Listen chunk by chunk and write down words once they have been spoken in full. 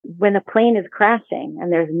when a plane is crashing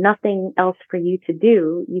and there's nothing else for you to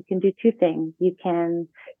do, you can do two things. You can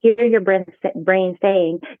hear your brain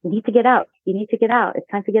saying, you need to get out. You need to get out. It's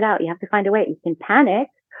time to get out. You have to find a way. You can panic,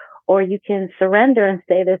 or you can surrender and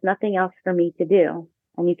say, there's nothing else for me to do.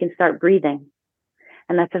 And you can start breathing.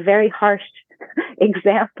 And that's a very harsh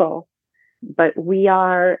example, but we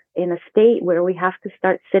are in a state where we have to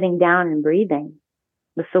start sitting down and breathing.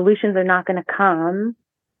 The solutions are not going to come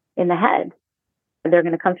in the head. They're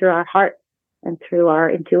going to come through our heart and through our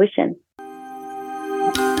intuition.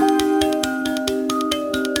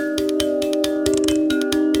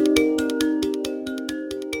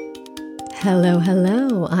 Hello,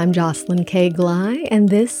 hello. I'm Jocelyn K. Glei, and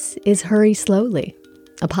this is Hurry Slowly,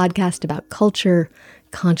 a podcast about culture,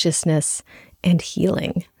 consciousness, and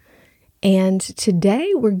healing. And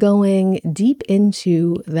today we're going deep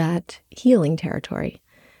into that healing territory,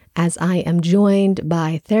 as I am joined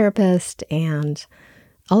by therapist and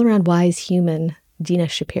all-around wise human Dina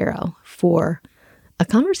Schapiro for a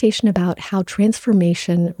conversation about how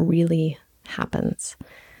transformation really happens.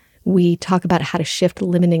 We talk about how to shift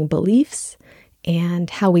limiting beliefs and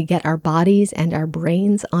how we get our bodies and our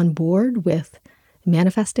brains on board with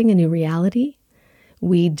manifesting a new reality.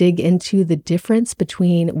 We dig into the difference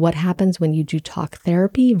between what happens when you do talk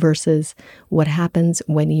therapy versus what happens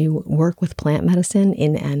when you work with plant medicine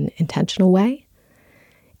in an intentional way.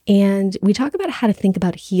 And we talk about how to think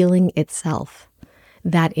about healing itself,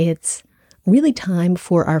 that it's really time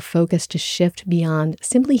for our focus to shift beyond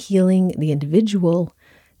simply healing the individual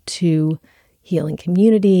to healing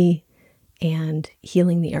community and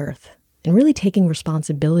healing the earth, and really taking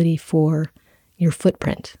responsibility for your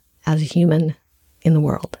footprint as a human in the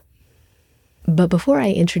world. But before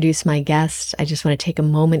I introduce my guest, I just want to take a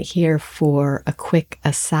moment here for a quick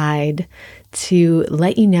aside to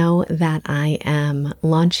let you know that I am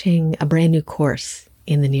launching a brand new course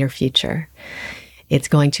in the near future. It's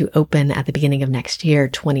going to open at the beginning of next year,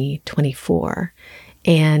 2024.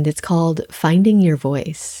 And it's called Finding Your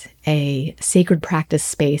Voice, a sacred practice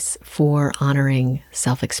space for honoring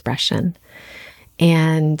self-expression.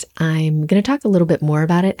 And I'm going to talk a little bit more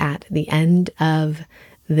about it at the end of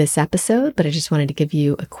this episode, but I just wanted to give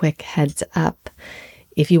you a quick heads up.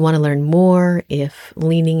 If you want to learn more, if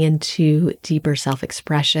leaning into deeper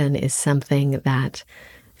self-expression is something that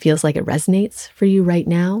feels like it resonates for you right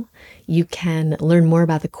now, you can learn more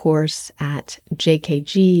about the course at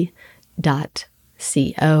jkg.co/voice.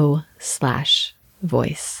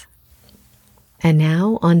 And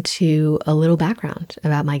now onto a little background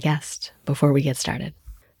about my guest before we get started.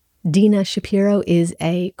 Dina Schapiro is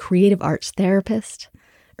a creative arts therapist.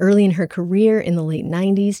 Early in her career in the late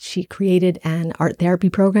 90s, she created an art therapy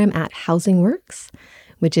program at Housing Works,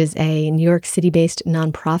 which is a New York City-based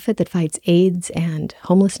nonprofit that fights AIDS and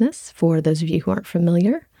homelessness, for those of you who aren't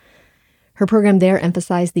familiar. Her program there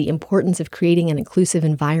emphasized the importance of creating an inclusive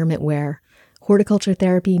environment where horticulture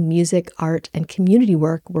therapy, music, art, and community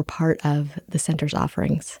work were part of the center's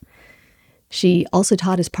offerings. She also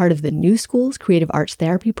taught as part of the New School's Creative Arts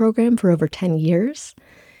Therapy program for over 10 years.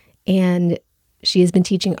 And she has been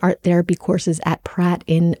teaching art therapy courses at Pratt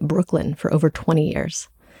in Brooklyn for over 20 years.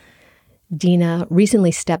 Dina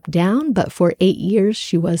recently stepped down, but for 8 years,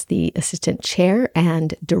 she was the assistant chair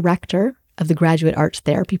and director of the Graduate Arts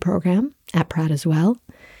Therapy program at Pratt as well.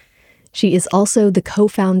 She is also the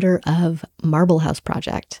co-founder of Marble House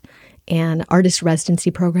Project, an artist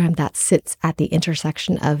residency program that sits at the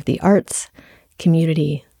intersection of the arts,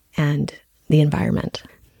 community, and the environment.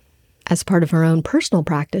 As part of her own personal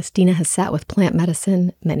practice, Dina has sat with plant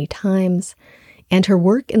medicine many times, and her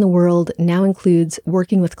work in the world now includes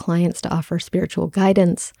working with clients to offer spiritual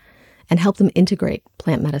guidance and help them integrate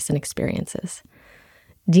plant medicine experiences.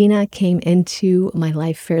 Dina came into my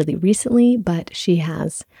life fairly recently, but she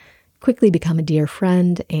has quickly become a dear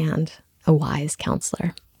friend and a wise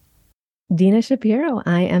counselor. Dina Schapiro,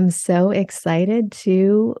 I am so excited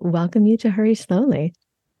to welcome you to Hurry Slowly.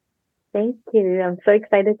 Thank you. I'm so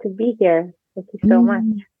excited to be here. Thank you so much.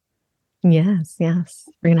 Yes.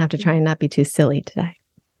 We're going to have to try and not be too silly today.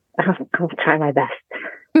 I'll try my best.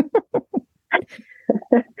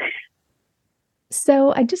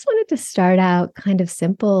 So I just wanted to start out kind of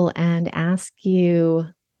simple and ask you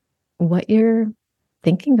what you're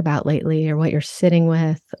thinking about lately, or what you're sitting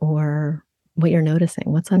with, or what you're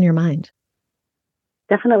noticing. What's on your mind?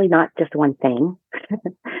 Definitely not just one thing.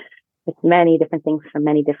 It's many different things from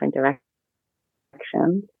many different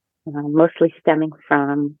directions, mostly stemming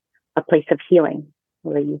from a place of healing,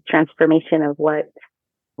 the transformation of what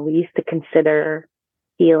we used to consider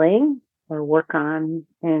healing or work on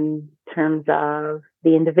in terms of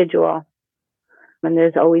the individual. And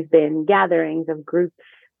there's always been gatherings of groups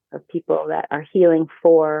of people that are healing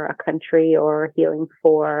for a country or healing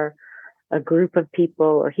for a group of people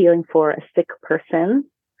or healing for a sick person.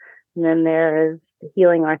 And then there's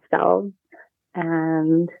healing ourselves.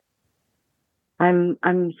 And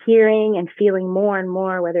I'm hearing and feeling more and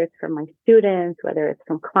more, whether it's from my students, whether it's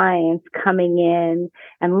from clients coming in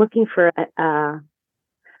and looking for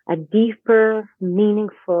a deeper,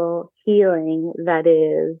 meaningful healing that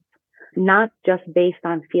is not just based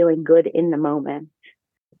on feeling good in the moment.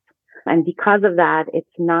 And because of that, it's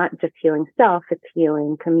not just healing self, it's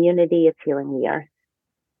healing community, it's healing the earth.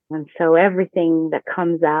 And so everything that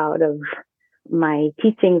comes out of my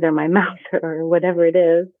teachings or my mouth or whatever it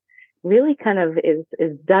is really kind of is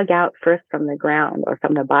dug out first from the ground or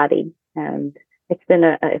from the body. And it's been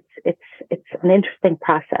it's an interesting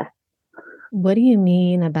process. What do you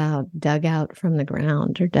mean about dug out from the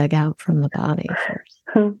ground or dug out from the body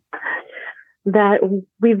first? That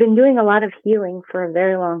we've been doing a lot of healing for a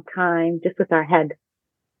very long time just with our head.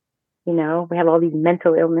 You know, we have all these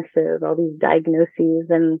mental illnesses, all these diagnoses,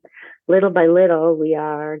 and little by little, we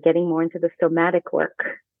are getting more into the somatic work.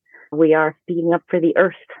 We are speaking up for the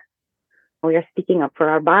earth. We are speaking up for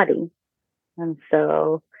our body. And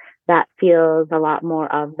so that feels a lot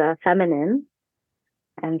more of the feminine.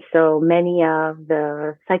 And so many of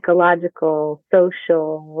the psychological,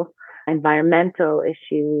 social, environmental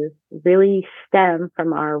issues really stem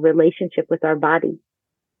from our relationship with our body.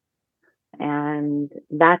 And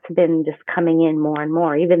that's been just coming in more and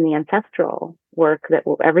more. Even the ancestral work that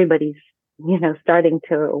everybody's, starting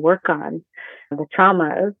to work on, the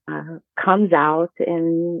trauma comes out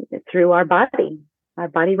through our body. Our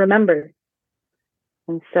body remembers.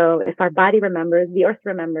 And so if our body remembers, the earth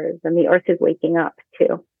remembers, and the earth is waking up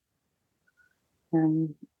too.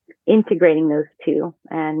 And integrating those two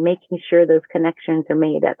and making sure those connections are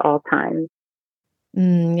made at all times.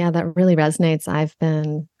 Yeah, that really resonates. I've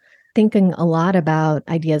been thinking a lot about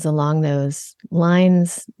ideas along those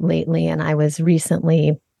lines lately, and I was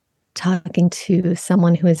recently talking to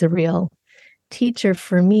someone who is a real teacher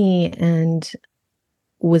for me and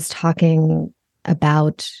was talking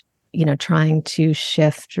about, trying to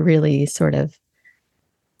shift really sort of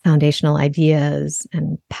foundational ideas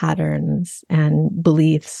and patterns and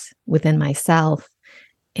beliefs within myself.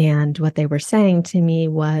 And what they were saying to me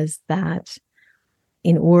was that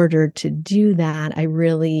in order to do that, I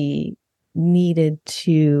really needed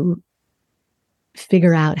to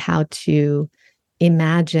figure out how to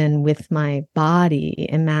imagine with my body,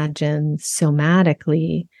 imagine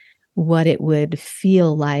somatically what it would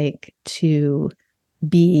feel like to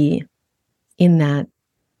be in that,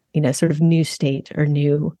 sort of new state or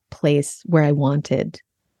new place where I wanted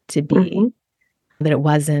to be. Mm-hmm. That it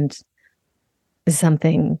wasn't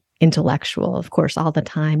something intellectual. Of course, all the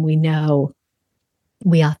time we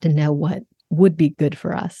often know what would be good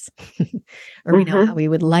for us or we know how we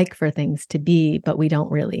would like for things to be, but we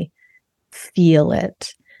don't really feel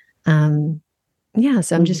it. So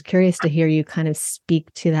I'm just curious to hear you kind of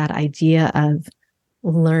speak to that idea of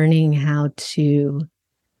learning how to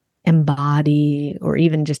embody or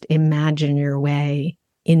even just imagine your way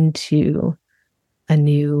into a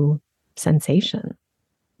new sensation.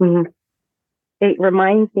 Mm-hmm. It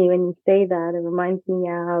reminds me, when you say that, it reminds me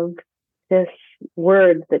of this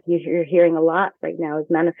word that you're hearing a lot right now is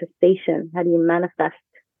manifestation. How do you manifest?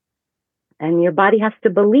 And your body has to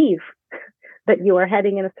believe that you are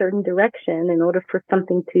heading in a certain direction in order for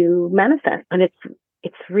something to manifest. And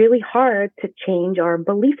it's really hard to change our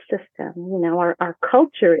belief system. Our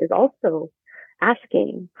culture is also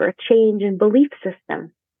asking for a change in belief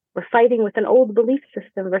system. We're fighting with an old belief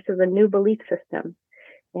system versus a new belief system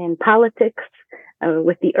in politics,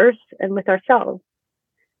 with the earth, and with ourselves.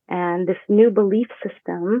 And this new belief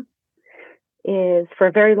system is, for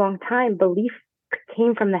a very long time, belief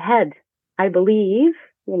came from the head. I believe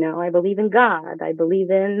in God. I believe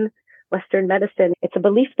in Western medicine. It's a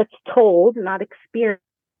belief that's told, not experienced.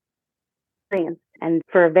 And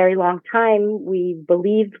for a very long time, we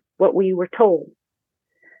believed what we were told,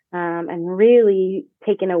 and really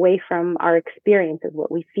taken away from our experiences,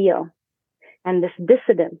 what we feel. And this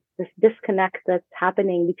dissidence, this disconnect that's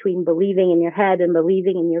happening between believing in your head and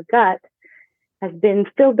believing in your gut has been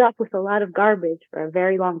filled up with a lot of garbage for a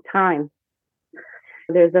very long time.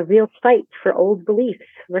 There's a real fight for old beliefs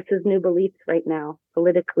versus new beliefs right now,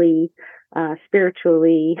 politically,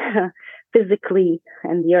 spiritually, physically,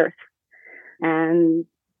 and the earth. And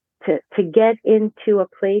to get into a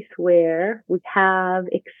place where we have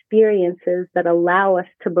experiences that allow us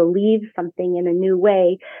to believe something in a new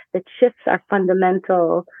way that shifts our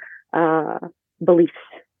fundamental beliefs.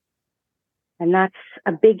 And that's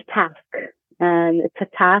a big task. And it's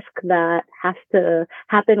a task that has to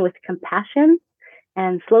happen with compassion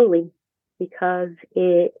and slowly, because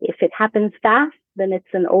if it happens fast, then it's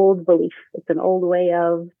an old belief. It's an old way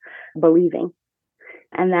of believing.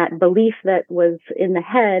 And that belief that was in the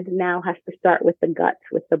head now has to start with the gut,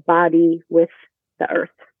 with the body, with the earth.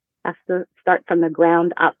 Has to start from the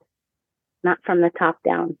ground up, not from the top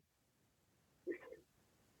down.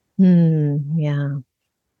 Yeah.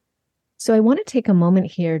 So I want to take a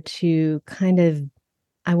moment here to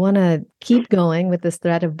I want to keep going with this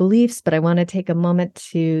thread of beliefs, but I want to take a moment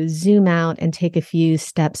to zoom out and take a few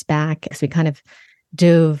steps back because we kind of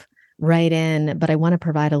dove right in, but I want to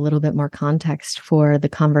provide a little bit more context for the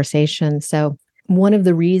conversation. So one of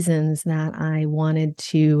the reasons that I wanted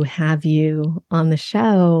to have you on the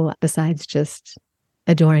show, besides just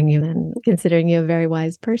adoring you and considering you a very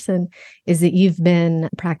wise person, is that you've been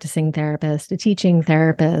a practicing therapist, a teaching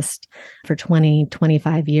therapist for 20,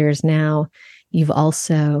 25 years now. You've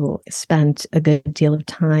also spent a good deal of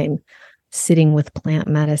time sitting with plant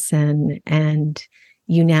medicine, and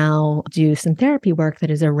you now do some therapy work that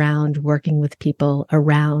is around working with people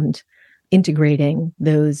around integrating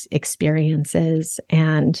those experiences.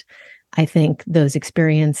 And I think those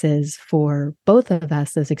experiences for both of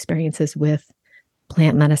us, those experiences with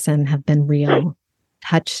plant medicine have been real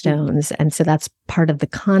touchstones. And so that's part of the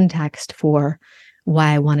context for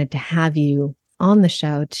why I wanted to have you on the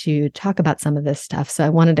show to talk about some of this stuff. So I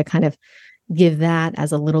wanted to kind of give that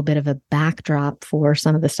as a little bit of a backdrop for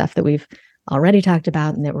some of the stuff that we've already talked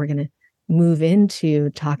about and that we're going to move into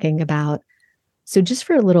talking about. So just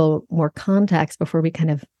for a little more context before we kind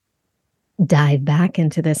of dive back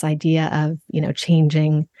into this idea of,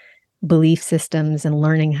 changing belief systems and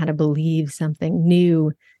learning how to believe something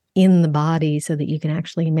new in the body so that you can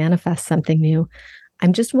actually manifest something new.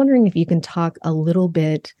 I'm just wondering if you can talk a little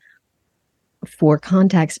bit for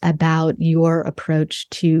context about your approach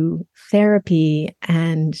to therapy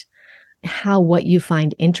and how what you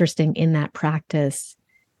find interesting in that practice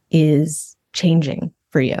is changing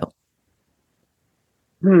for you.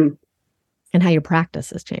 And how your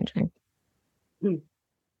practice is changing.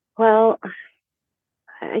 Well,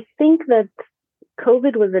 I think that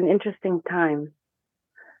COVID was an interesting time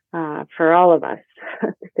for all of us,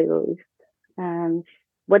 to say the least. And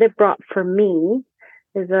what it brought for me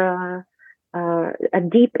is a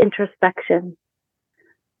deep introspection.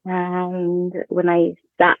 And when I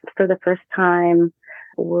sat for the first time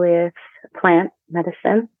with plant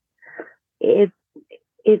medicine, it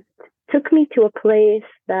took me to a place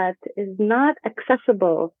that is not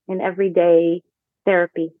accessible in everyday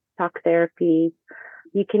therapy, talk therapy.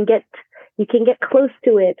 You can get close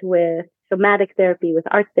to it with somatic therapy, with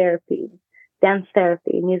art therapy, dance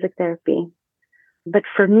therapy, music therapy. But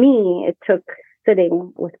for me, it took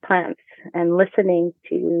sitting with plants and listening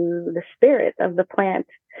to the spirit of the plant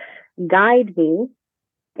guide me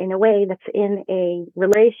in a way that's in a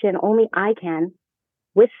relation only I can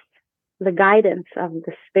with the guidance of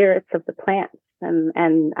the spirits of the plants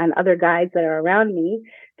and other guides that are around me,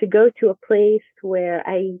 to go to a place where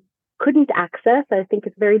I couldn't access. I think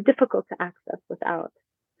it's very difficult to access without,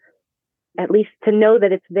 at least to know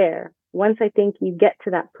that it's there. Once I think you get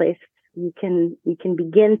to that place, you can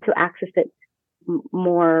begin to access it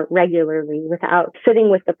more regularly without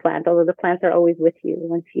sitting with the plant, although the plants are always with you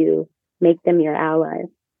once you make them your allies.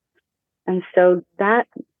 And so that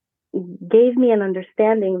gave me an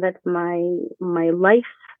understanding that my life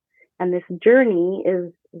and this journey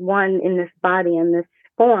is one in this body and this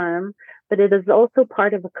form, but it is also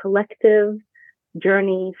part of a collective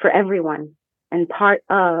journey for everyone and part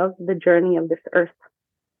of the journey of this earth.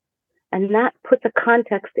 And that puts a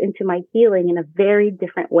context into my healing in a very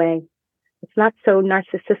different way. It's not so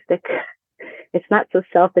narcissistic. It's not so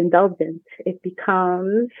self-indulgent. It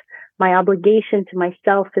becomes my obligation to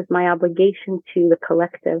myself is my obligation to the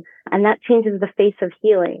collective. And that changes the face of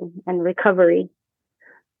healing and recovery.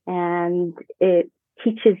 And it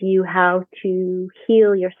teaches you how to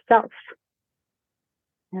heal yourself.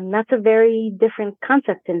 And that's a very different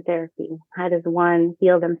concept in therapy. How does one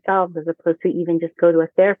heal themselves as opposed to even just go to a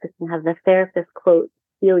therapist and have the therapist, quote,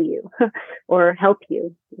 heal you or help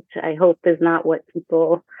you, which I hope is not what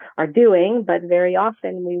people are doing. But very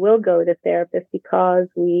often we will go to therapists because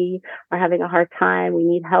we are having a hard time. We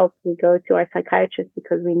need help. We go to our psychiatrist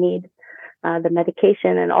because we need the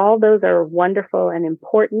medication. And all those are wonderful and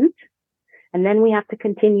important. And then we have to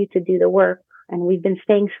continue to do the work. And we've been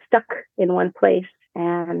staying stuck in one place.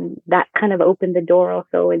 And that kind of opened the door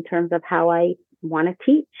also in terms of how I want to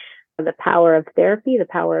teach the power of therapy, the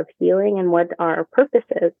power of healing, and what our purpose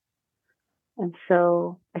is. And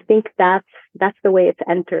so I think that's the way it's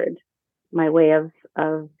entered my way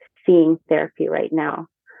of seeing therapy right now.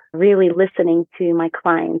 Really listening to my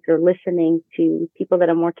clients or listening to people that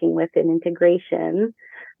I'm working with in integration,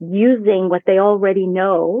 using what they already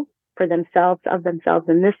know for themselves, of themselves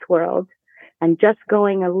in this world, and just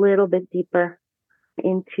going a little bit deeper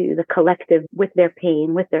into the collective with their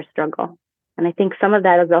pain, with their struggle. And I think some of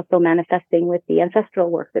that is also manifesting with the ancestral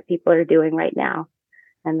work that people are doing right now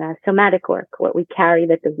and the somatic work, what we carry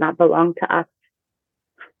that does not belong to us.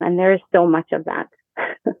 And there is so much of that.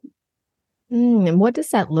 And what does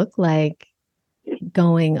that look like,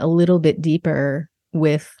 going a little bit deeper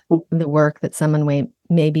with the work that someone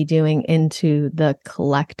may be doing into the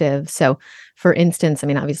collective? So, for instance, I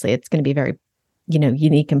mean, obviously it's going to be very,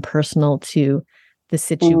 unique and personal to the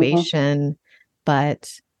situation,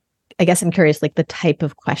 but I guess I'm curious, like the type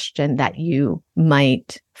of question that you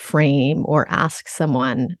might frame or ask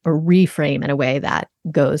someone or reframe in a way that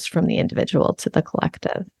goes from the individual to the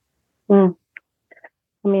collective.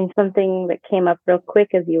 I mean, something that came up real quick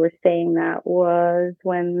as you were saying that was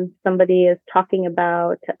when somebody is talking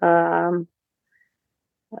about a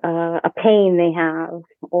pain they have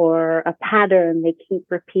or a pattern they keep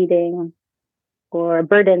repeating or a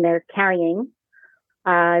burden they're carrying,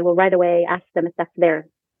 I will right away ask them if that's theirs.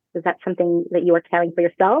 Is that something that you are carrying for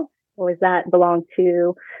yourself? Or does that belong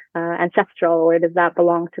to ancestral? Or does that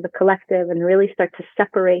belong to the collective? And really start to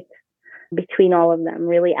separate between all of them,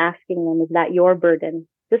 really asking them, is that your burden?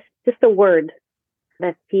 Just a word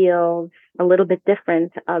that feels a little bit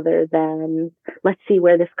different other than, let's see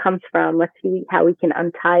where this comes from. Let's see how we can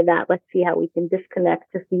untie that. Let's see how we can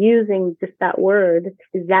disconnect. Just using just that word,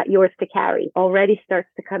 is that yours to carry? Already starts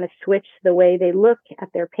to kind of switch the way they look at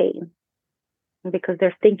their pain, because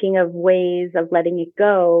they're thinking of ways of letting it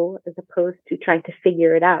go as opposed to trying to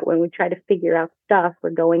figure it out. When we try to figure out stuff,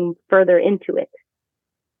 we're going further into it.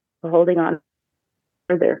 We're holding on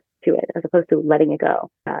further to it as opposed to letting it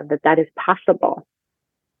go. That is possible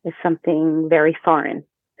is something very foreign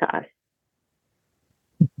to us.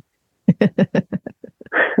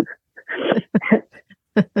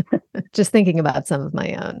 Just thinking about some of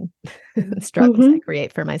my own struggles I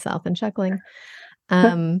create for myself and chuckling.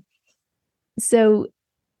 So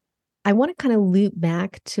I want to kind of loop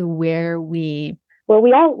back to where we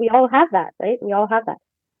all have that, right? We all have that.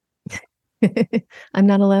 I'm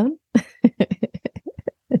not alone.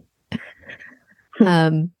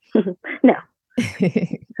 No.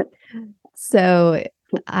 So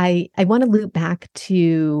I want to loop back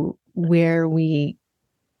to where we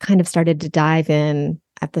kind of started to dive in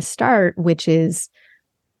at the start, which is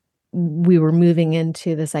we were moving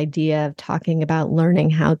into this idea of talking about learning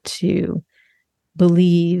how to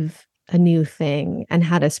believe a new thing and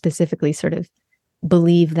how to specifically sort of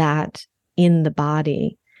believe that in the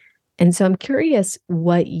body. And so I'm curious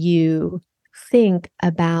what you think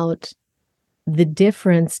about the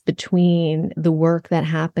difference between the work that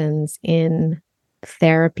happens in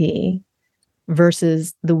therapy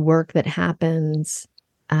versus the work that happens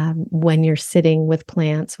when you're sitting with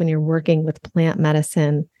plants, when you're working with plant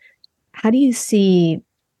medicine. How do you see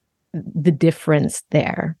the difference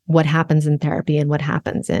there? What happens in therapy and what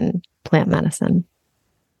happens in plant medicine?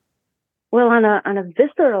 Well, on a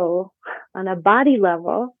visceral, on a body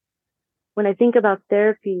level, when I think about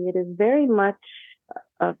therapy, it is very much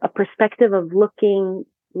a perspective of looking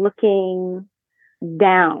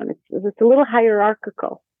down. It's a little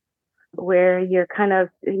hierarchical, where you're kind of,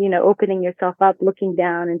 opening yourself up, looking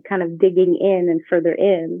down and kind of digging in and further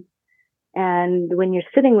in. And when you're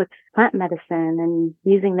sitting with plant medicine and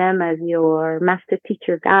using them as your master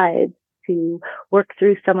teacher guide to work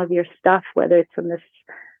through some of your stuff, whether it's from this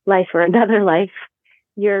life or another life,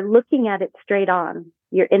 you're looking at it straight on.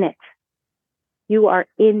 You're in it. You are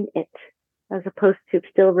in it, as opposed to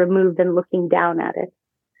still removed and looking down at it.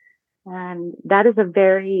 And that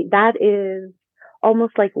is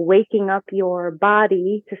almost like waking up your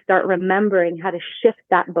body to start remembering how to shift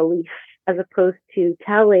that belief, as opposed to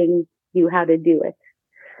telling you how to do it.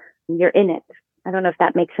 You're in it. I don't know if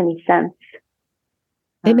that makes any sense.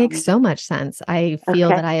 It makes so much sense. I feel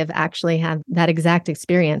that I have actually had that exact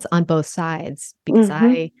experience on both sides, because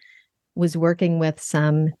I was working with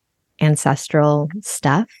some ancestral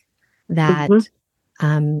stuff that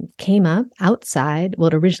came up outside. Well,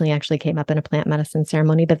 it originally actually came up in a plant medicine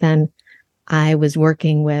ceremony, but then I was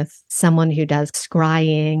working with someone who does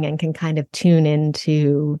scrying and can kind of tune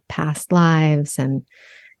into past lives and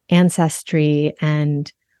ancestry.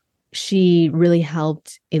 And she really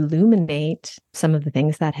helped illuminate some of the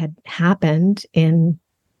things that had happened in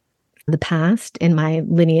the past in my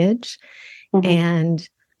lineage. And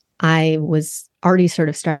I was already sort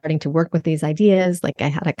of starting to work with these ideas. Like I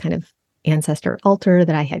had a kind of ancestor altar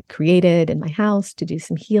that I had created in my house to do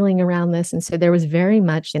some healing around this. And so there was very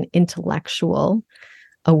much an intellectual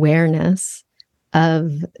awareness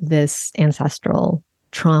of this ancestral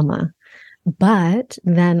trauma. But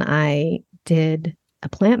then I did a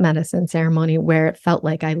plant medicine ceremony where it felt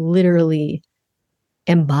like I literally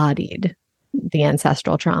embodied the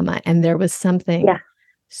ancestral trauma. And there was something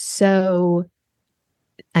so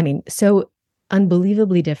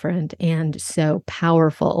unbelievably different and so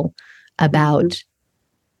powerful about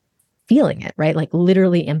feeling it, right? Like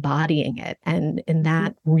literally embodying it. And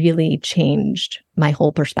that really changed my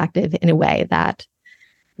whole perspective in a way that,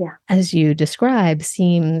 as you describe,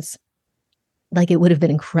 seems like it would have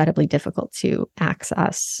been incredibly difficult to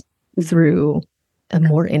access through a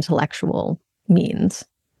more intellectual means.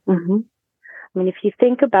 I mean, if you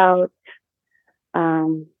think about,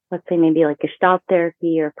 let's say maybe like Gestalt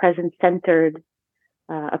therapy or present-centered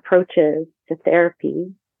approaches to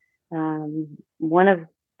therapy, one of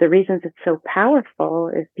the reasons it's so powerful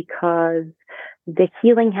is because the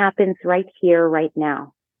healing happens right here, right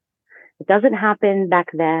now. It doesn't happen back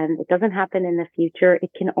then. It doesn't happen in the future.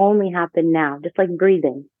 It can only happen now, just like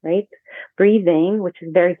breathing, right? Breathing, which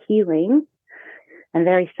is very healing and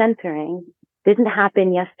very centering, didn't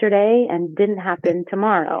happen yesterday and didn't happen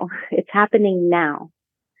tomorrow. It's happening now.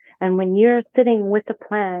 And when you're sitting with a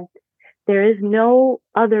plant, there is no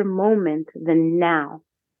other moment than now.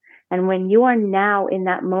 And when you are now in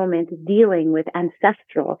that moment dealing with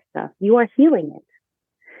ancestral stuff, you are healing it.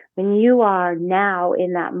 When you are now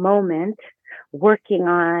in that moment working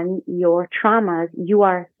on your traumas, you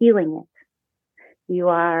are healing it. You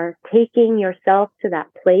are taking yourself to that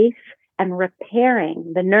place and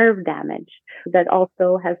repairing the nerve damage that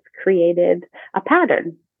also has created a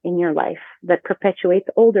pattern in your life that perpetuates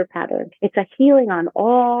older patterns. It's a healing on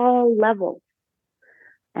all levels.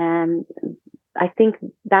 And I think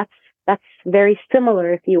that's very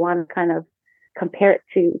similar if you want to kind of compare it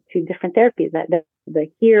to different therapies, that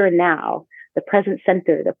the here and now, the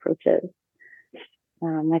present-centered approaches.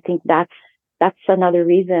 I think that's another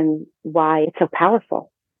reason why it's so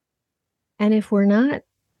powerful. And if we're not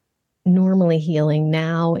normally healing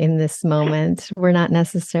now in this moment, we're not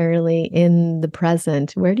necessarily in the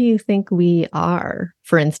present, where do you think we are?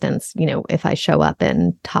 For instance, if I show up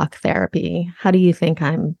in talk therapy, how do you think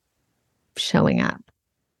I'm showing up?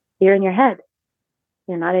 You're in your head.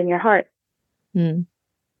 You're not in your heart.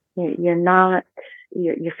 You're not,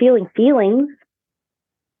 you're feeling feelings,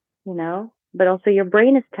 but also your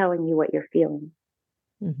brain is telling you what you're feeling.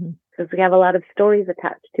 Because we have a lot of stories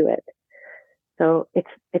attached to it. So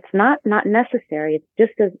it's not necessary. It's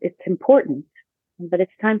just it's important, but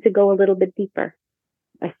it's time to go a little bit deeper.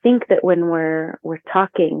 I think that when we're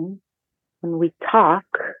talking, when we talk,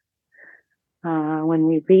 when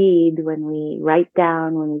we read, when we write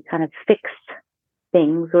down, when we kind of fix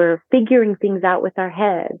things, we're figuring things out with our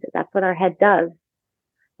head. That's what our head does.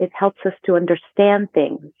 It helps us to understand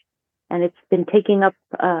things. And it's been taking up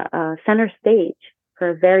center stage for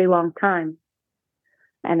a very long time.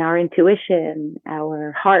 And our intuition,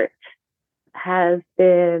 our heart has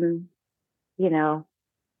been,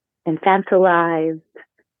 infantilized,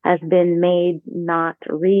 has been made not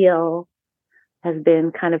real, has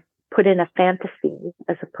been kind of put in a fantasy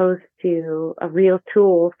as opposed to a real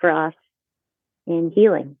tool for us in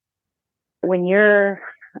healing. When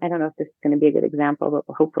I don't know if this is going to be a good example,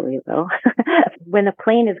 but hopefully it will. When a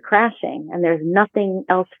plane is crashing and there's nothing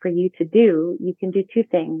else for you to do, you can do two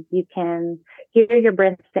things. You can hear your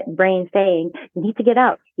brain saying, you need to get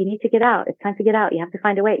out. You need to get out. It's time to get out. You have to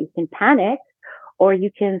find a way. You can panic, or you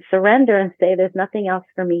can surrender and say, there's nothing else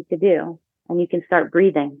for me to do. And you can start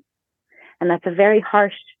breathing. And that's a very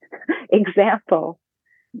harsh example,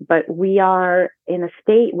 but we are in a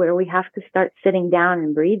state where we have to start sitting down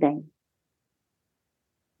and breathing.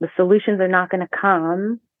 The solutions are not going to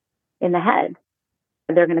come in the head.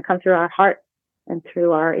 They're going to come through our heart and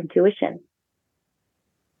through our intuition.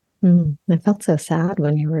 I felt so sad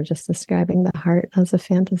when you were just describing the heart as a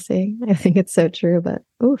fantasy. I think it's so true, but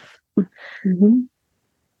oof. You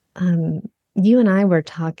and I were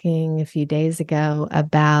talking a few days ago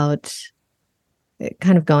about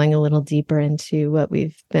kind of going a little deeper into what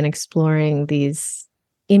we've been exploring, these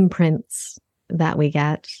imprints that we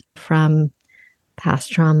get from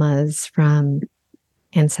past traumas, from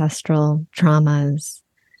ancestral traumas,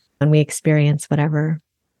 when we experience whatever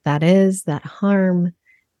that is, that harm,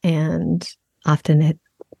 and often it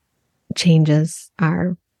changes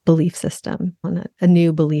our belief system. When a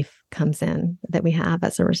new belief comes in that we have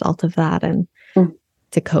as a result of that, and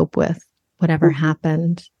to cope with whatever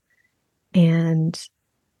happened. And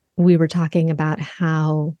we were talking about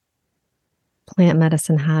how plant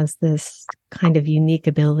medicine has this kind of unique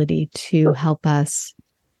ability to help us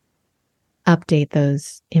update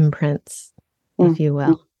those imprints, if you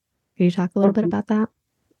will. Can you talk a little bit about that?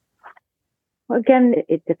 Well, again,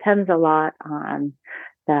 it depends a lot on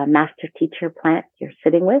the master teacher plant you're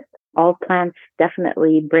sitting with. All plants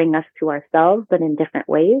definitely bring us to ourselves, but in different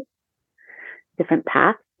ways, different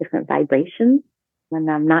paths, different vibrations. And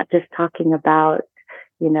I'm not just talking about,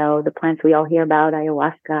 the plants we all hear about,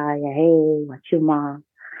 ayahuasca, yahe, wachuma.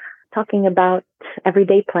 Talking about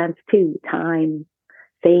everyday plants too, thyme,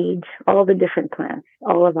 sage, all the different plants,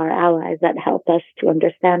 all of our allies that help us to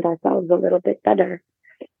understand ourselves a little bit better.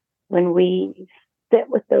 When we sit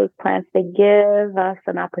with those plants, they give us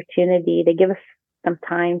an opportunity, they give us some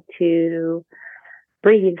time to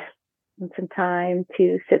breathe and some time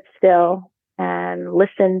to sit still and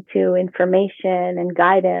listen to information and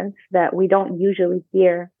guidance that we don't usually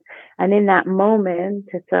hear. And in that moment,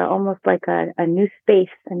 it's almost like a new space,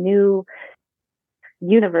 a new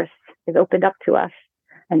universe is opened up to us.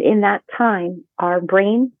 And in that time, our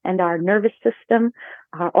brain and our nervous system,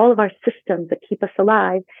 all of our systems that keep us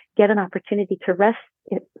alive, get an opportunity to rest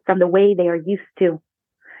from the way they are used to.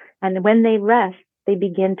 And when they rest, they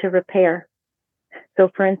begin to repair.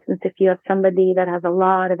 So for instance, if you have somebody that has a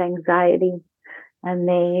lot of anxiety and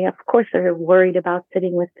they, of course, are worried about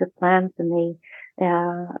sitting with the plants, and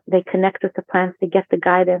they connect with the plants, they get the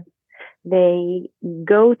guidance, they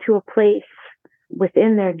go to a place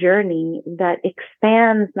within their journey that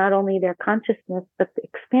expands not only their consciousness, but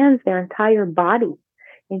expands their entire body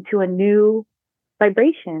into a new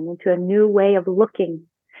vibration, into a new way of looking.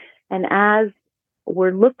 And as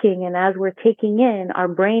we're looking and as we're taking in, our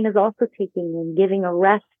brain is also taking in, giving a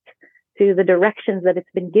rest to the directions that it's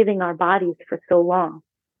been giving our bodies for so long.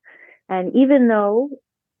 And even though,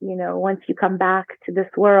 once you come back to this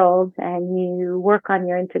world and you work on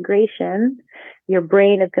your integration, your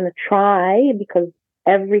brain is going to try, because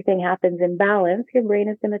everything happens in balance, your brain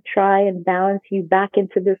is going to try and balance you back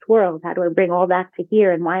into this world. How do I bring all that to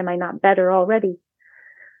here? And why am I not better already?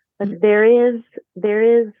 But there is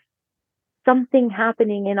something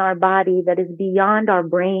happening in our body that is beyond our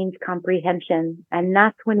brain's comprehension. And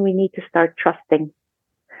that's when we need to start trusting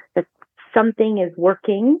that something is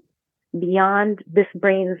working beyond this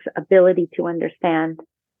brain's ability to understand.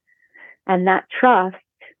 And that trust,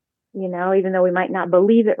 even though we might not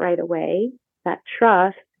believe it right away, that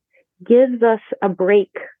trust gives us a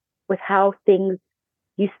break with how things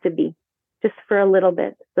used to be, just for a little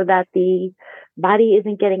bit, so that the body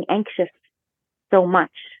isn't getting anxious so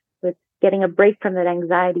much. It's getting a break from that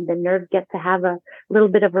anxiety. The nerves get to have a little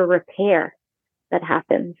bit of a repair that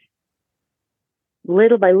happens.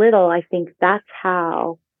 Little by little, I think that's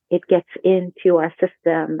how it gets into our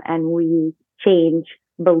system, and we change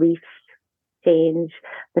beliefs, change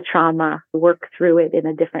the trauma, work through it in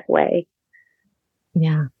a different way.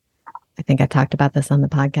 Yeah. I think I talked about this on the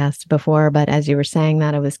podcast before, but as you were saying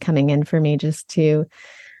that, it was coming in for me just to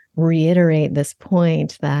reiterate this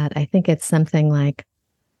point that I think it's something like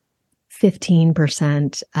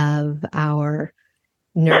 15% of our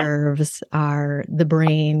nerves are the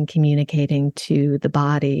brain communicating to the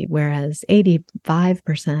body, whereas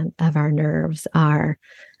 85% of our nerves are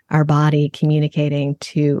our body communicating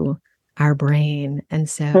to our brain. And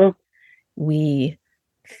so we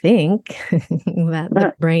think that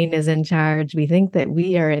the brain is in charge. We think that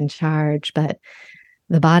we are in charge, but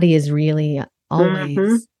the body is really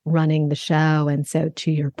always running the show. And so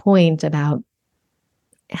to your point about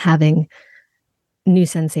having new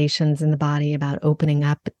sensations in the body, about opening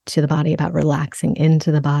up to the body, about relaxing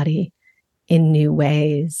into the body in new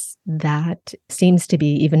ways, that seems to be,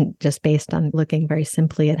 even just based on looking very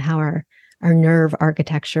simply at how our nerve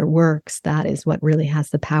architecture works, that is what really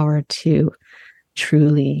has the power to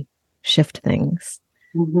truly shift things.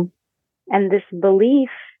 And this belief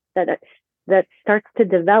that starts to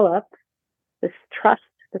develop, this trust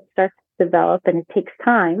that starts to develop, and it takes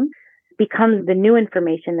time, becomes the new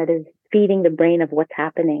information that is feeding the brain of what's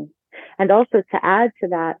happening. And also, to add to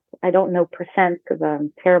that, I don't know percent because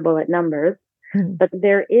I'm terrible at numbers, but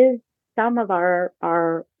there is some of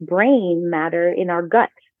our brain matter in our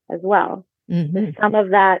gut as well. Some of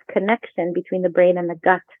that connection between the brain and the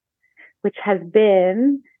gut, which has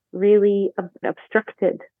been really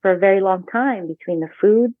obstructed for a very long time, between the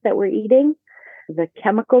foods that we're eating, the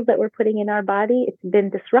chemicals that we're putting in our body. It's been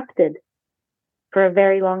disrupted for a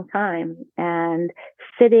very long time. And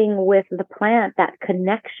sitting with the plant, that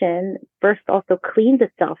connection first also cleans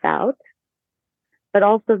itself out, but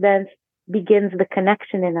also then begins the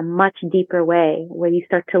connection in a much deeper way, where you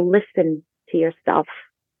start to listen to yourself.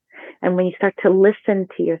 And when you start to listen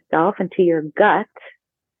to yourself and to your gut,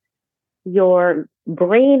 your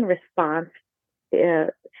brain response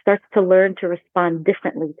starts to learn to respond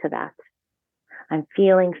differently to that. I'm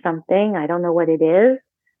feeling something. I don't know what it is.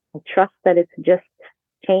 I trust that it's just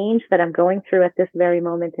change that I'm going through at this very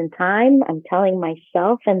moment in time. I'm telling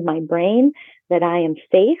myself and my brain that I am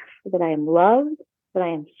safe, that I am loved, that I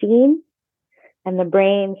am seen. And the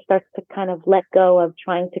brain starts to kind of let go of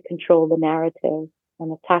trying to control the narrative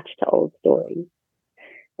and attach to old stories.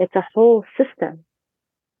 It's a whole system.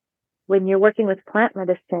 When you're working with plant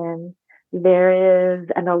medicine, there is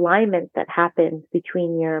an alignment that happens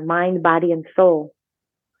between your mind, body, and soul.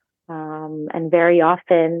 And very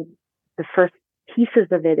often, the first pieces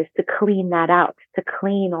of it is to clean that out, to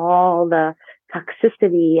clean all the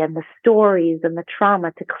toxicity and the stories and the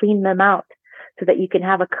trauma, to clean them out so that you can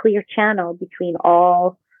have a clear channel between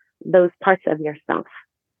all those parts of yourself.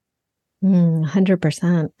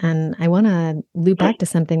 100%. And I want to loop back to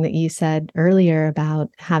something that you said earlier about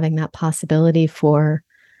having that possibility for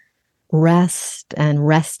rest and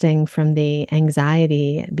resting from the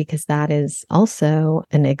anxiety, because that is also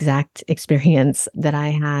an exact experience that I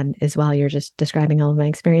had as well. You're just describing all of my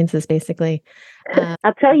experiences, basically.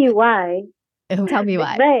 I'll tell you why. Tell me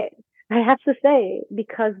why. Right. I have to say,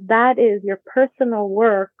 because that is your personal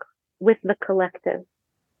work with the collective.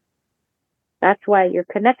 That's why you're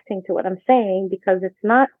connecting to what I'm saying, because it's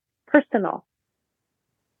not personal.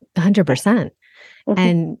 100%.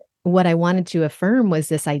 And what I wanted to affirm was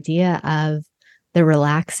this idea of the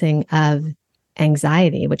relaxing of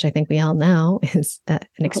anxiety, which I think we all know is an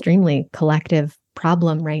extremely collective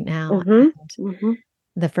problem right now.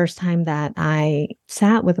 The first time that I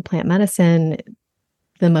sat with a plant medicine,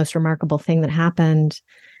 the most remarkable thing that happened,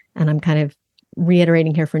 and I'm kind of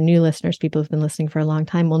reiterating here for new listeners, people who've been listening for a long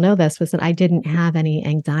time will know this, was that I didn't have any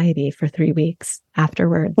anxiety for 3 weeks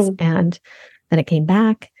afterwards. And then it came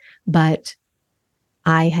back, but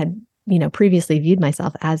I had, previously viewed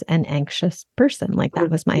myself as an anxious person, like that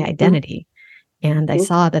was my identity. And I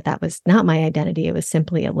saw that that was not my identity. It was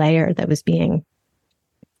simply a layer that was being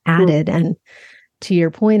added. And to your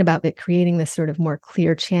point about it creating this sort of more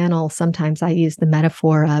clear channel, sometimes I use the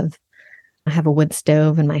metaphor of, I have a wood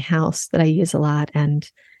stove in my house that I use a lot. And,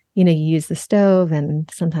 you use the stove and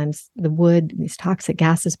sometimes the wood, these toxic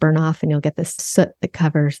gases burn off and you'll get this soot that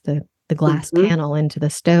covers the glass panel into the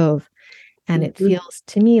stove. And it feels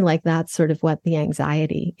to me like that's sort of what the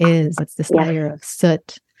anxiety is. It's this layer of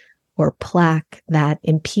soot or plaque that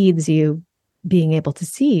impedes you being able to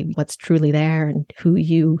see what's truly there and who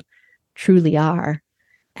you truly are.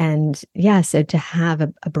 And so to have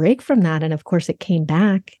a break from that, and of course it came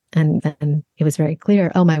back and then it was very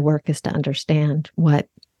clear, my work is to understand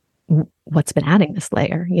what's been adding this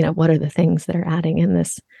layer, what are the things that are adding in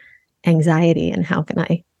this anxiety and how can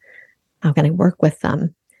I work with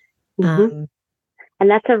them? And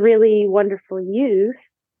that's a really wonderful use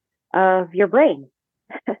of your brain.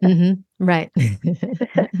 Right.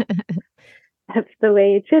 That's the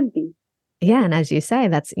way it should be. Yeah. And as you say,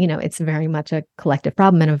 that's, it's very much a collective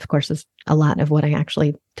problem. And of course, is a lot of what I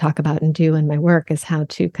actually talk about and do in my work is how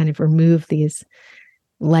to kind of remove these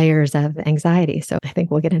layers of anxiety. So I think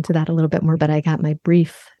we'll get into that a little bit more, but I got my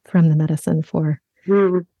brief from the medicine for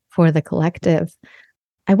the collective.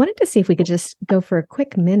 I wanted to see if we could just go for a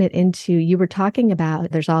quick minute into, you were talking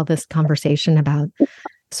about, there's all this conversation about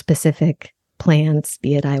specific plants,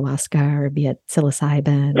 be it ayahuasca or be it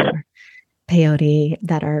psilocybin or peyote,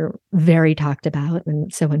 that are very talked about.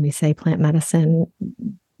 And so when we say plant medicine,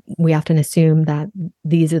 we often assume that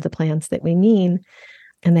these are the plants that we mean,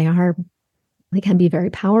 and they can be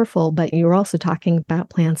very powerful, but you're also talking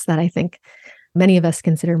about plants that I think many of us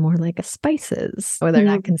consider more like spices, or they're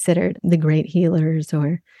not considered the great healers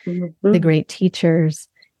or the great teachers.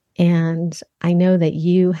 And I know that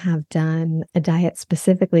you have done a diet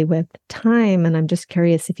specifically with thyme, and I'm just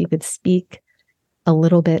curious if you could speak a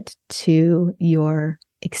little bit to your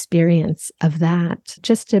experience of that,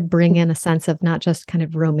 just to bring in a sense of not just kind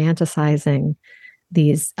of romanticizing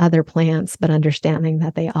these other plants, but understanding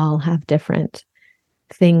that they all have different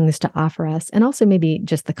things to offer us. And also maybe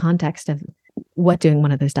just the context of what doing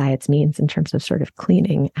one of those diets means in terms of sort of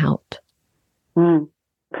cleaning out.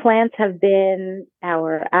 Plants have been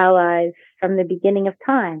our allies from the beginning of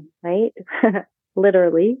time, right?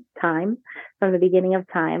 Literally time, from the beginning of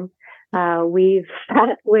time. We've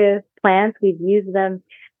sat with plants. We've used them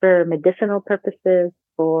for medicinal purposes,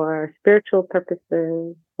 for spiritual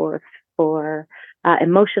purposes, for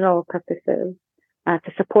emotional purposes,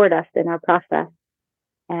 to support us in our process.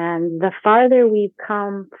 And the farther we've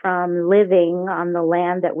come from living on the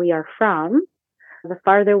land that we are from, the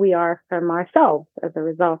farther we are from ourselves as a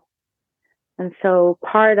result. And so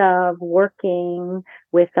part of working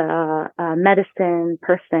with a medicine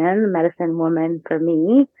person, medicine woman for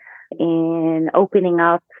me, in opening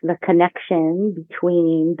up the connection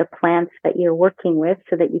between the plants that you're working with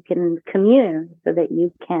so that you can commune, so that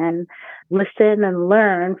you can listen and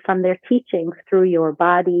learn from their teachings through your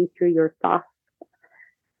body, through your thoughts.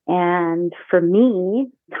 And for me,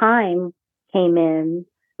 time came in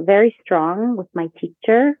very strong with my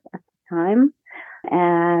teacher at the time.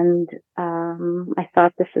 And I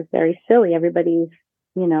thought, this is very silly. Everybody's,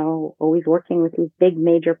 always working with these big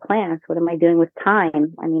major plants. What am I doing with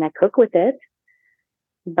time? I mean, I cook with it,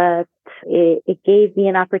 but it gave me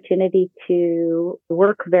an opportunity to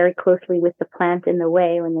work very closely with the plant in the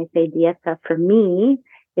way. When they say dieta, for me,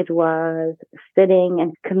 it was sitting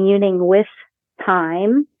and communing with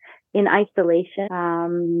time in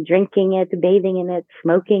isolation, drinking it, bathing in it,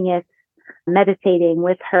 smoking it, meditating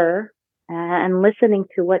with her, and listening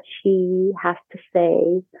to what she has to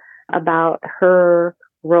say about her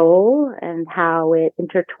role and how it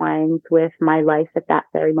intertwines with my life at that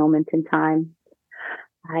very moment in time.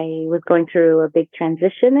 I was going through a big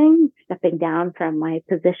transitioning, stepping down from my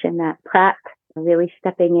position at Pratt, really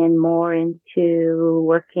stepping in more into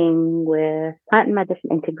working with plant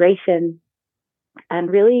medicine integration, and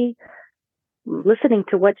really listening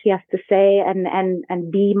to what she has to say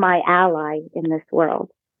and be my ally in this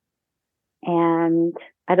world. And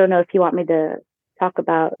I don't know if you want me to talk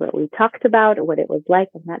about what we talked about or what it was like.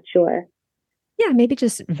 I'm not sure. Yeah, maybe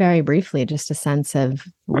just very briefly, just a sense of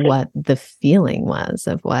what the feeling was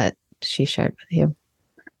of what she shared with you.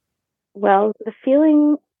 Well, the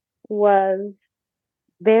feeling was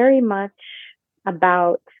very much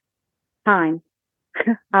about time,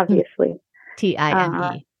 obviously.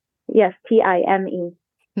 Time. Yes, time.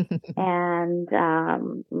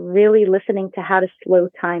 And really listening to how to slow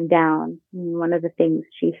time down. And one of the things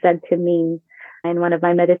she said to me in one of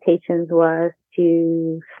my meditations was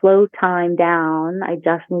to slow time down. I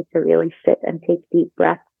just need to really sit and take deep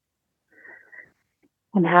breaths.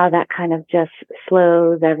 And how that kind of just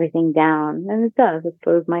slows everything down. And it does. It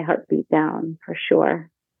slows my heartbeat down for sure.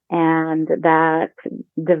 And that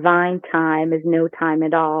divine time is no time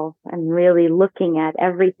at all. And really looking at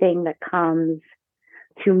everything that comes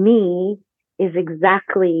to me is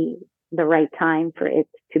exactly the right time for it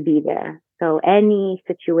to be there. So any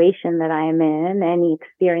situation that I am in, any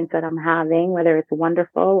experience that I'm having, whether it's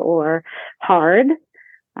wonderful or hard,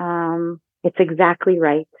 it's exactly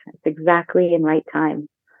right. It's exactly in right time.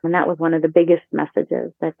 And that was one of the biggest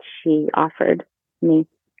messages that she offered me.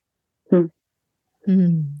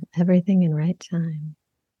 Everything in right time.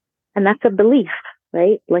 And that's a belief,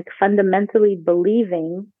 right? Like fundamentally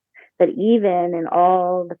believing that even in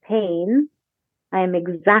all the pain, I am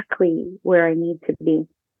exactly where I need to be.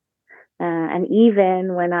 And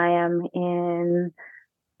even when I am in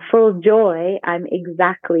full joy, I'm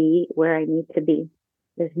exactly where I need to be.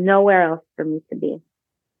 There's nowhere else for me to be.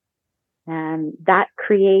 And that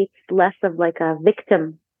creates less of like a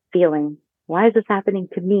victim feeling. Why is this happening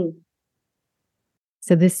to me?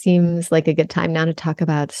 So this seems like a good time now to talk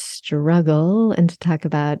about struggle and to talk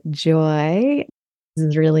about joy. This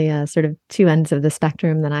is really a sort of two ends of the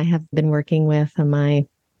spectrum that I have been working with on my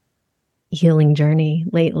healing journey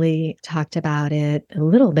lately. Talked about it a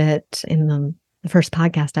little bit in the first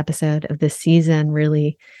podcast episode of this season,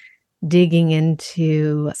 really digging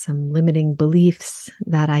into some limiting beliefs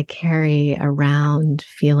that I carry around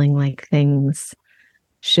feeling like things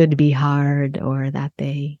should be hard or that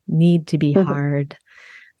they need to be hard,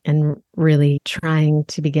 and really trying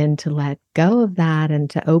to begin to let go of that and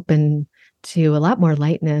to open to a lot more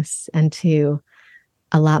lightness and to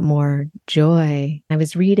a lot more joy. I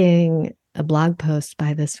was reading a blog post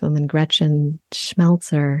by this woman, Gretchen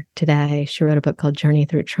Schmelzer, today. She wrote a book called Journey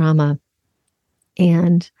Through Trauma.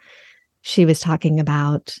 And she was talking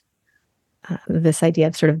about this idea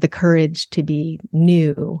of sort of the courage to be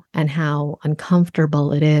new and how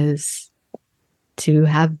uncomfortable it is to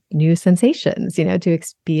have new sensations, to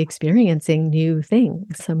be experiencing new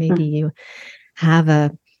things. So maybe you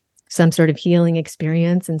have some sort of healing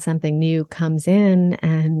experience and something new comes in.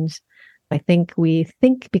 And I think we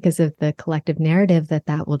think because of the collective narrative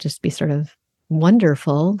that will just be sort of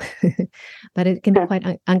wonderful, but it can be quite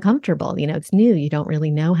uncomfortable. It's new. You don't really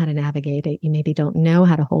know how to navigate it. You maybe don't know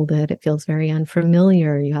how to hold it. It feels very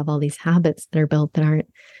unfamiliar. You have all these habits that are built that aren't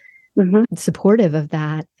supportive of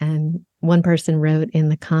that. And one person wrote in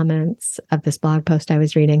the comments of this blog post I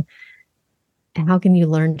was reading, how can you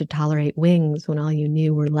learn to tolerate wings when all you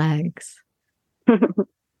knew were legs?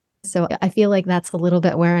 So I feel like that's a little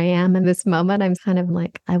bit where I am in this moment. I'm kind of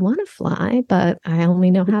like, I want to fly, but I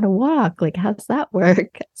only know how to walk. Like, how does that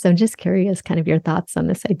work? So I'm just curious, kind of your thoughts on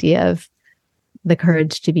this idea of the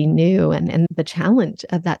courage to be new and the challenge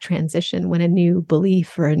of that transition when a new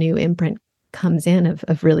belief or a new imprint comes in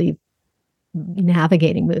of really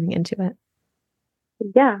navigating, moving into it.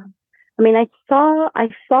 Yeah. I mean, I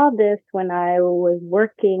saw this when I was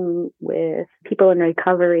working with people in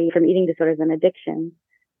recovery from eating disorders and addiction.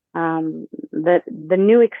 That the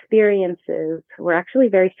new experiences were actually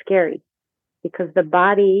very scary because the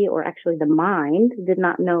body, or actually the mind, did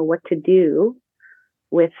not know what to do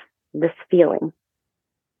with this feeling,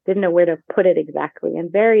 didn't know where to put it exactly.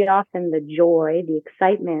 And very often the joy, the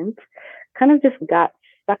excitement kind of just got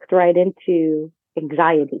sucked right into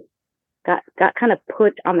anxiety, got kind of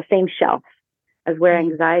put on the same shelf as where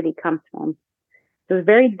anxiety comes from. So it's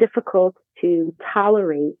very difficult to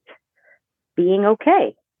tolerate being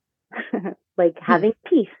okay, like having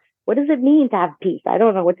peace. What does it mean to have peace? I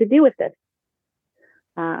don't know what to do with this.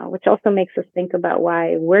 Which also makes us think about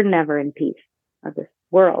why we're never in peace, or this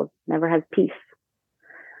world never has peace.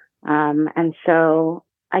 And so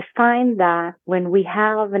I find that when we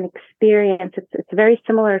have an experience, it's very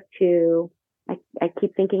similar to, I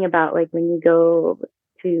keep thinking about like when you go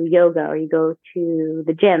to yoga or you go to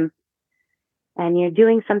the gym and you're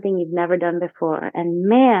doing something you've never done before. And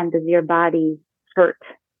man, does your body hurt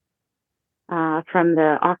from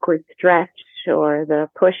the awkward stretch or the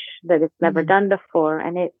push that it's never done before.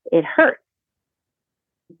 And it hurts,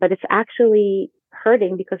 but it's actually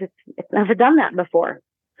hurting because it's never done that before.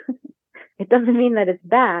 It doesn't mean that it's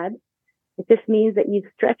bad. It just means that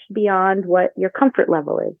you've stretched beyond what your comfort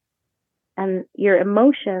level is. And your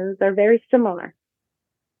emotions are very similar.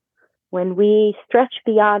 When we stretch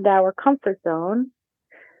beyond our comfort zone,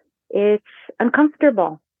 it's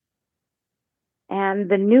uncomfortable. And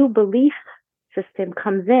the new belief system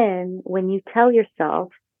comes in when you tell yourself,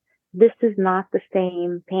 this is not the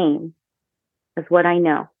same pain as what I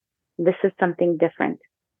know. This is something different.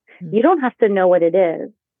 You don't have to know what it is,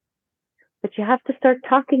 but you have to start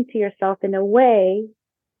talking to yourself in a way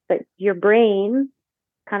that your brain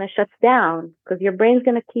kind of shuts down, because your brain's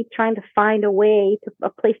going to keep trying to find a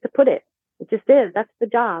place to put it. It just is. That's the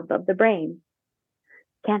job of the brain.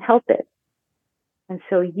 Can't help it. And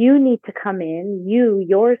so you need to come in,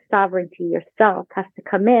 your sovereignty, yourself has to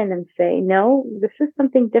come in and say, no, this is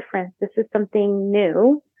something different. This is something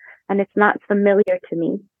new, and it's not familiar to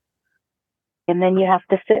me. And then you have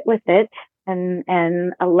to sit with it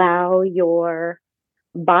and allow your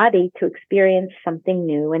body to experience something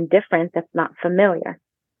new and different that's not familiar.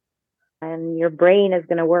 And your brain is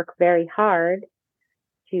going to work very hard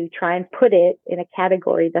to try and put it in a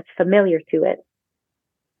category that's familiar to it.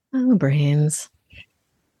 Oh, brains.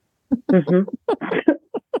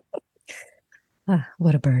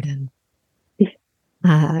 What a burden.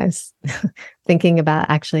 I was thinking about,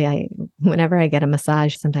 actually, whenever I get a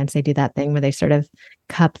massage, sometimes they do that thing where they sort of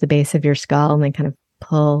cup the base of your skull and they kind of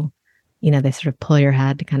pull, they sort of pull your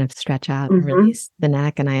head to kind of stretch out and release the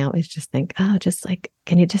neck. And I always just think, oh, just like,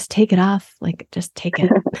 can you just take it off? Like, just take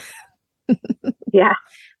it. Yeah.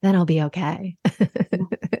 Then I'll be okay.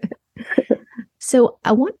 So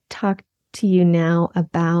I want to talk to you now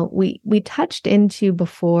about, we touched into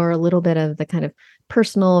before a little bit of the kind of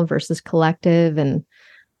personal versus collective. And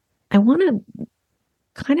I want to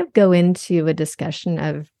kind of go into a discussion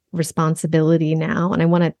of responsibility now. And I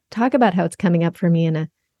want to talk about how it's coming up for me in a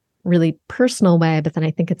really personal way, but then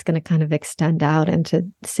I think it's going to kind of extend out into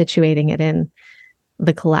situating it in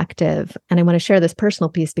the collective. And I want to share this personal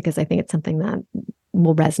piece because I think it's something that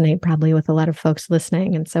will resonate probably with a lot of folks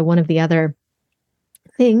listening. And so one of the other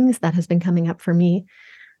things that has been coming up for me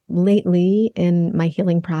lately in my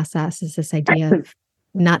healing process is this idea of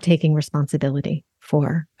not taking responsibility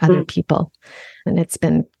for other people. And it's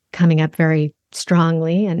been coming up very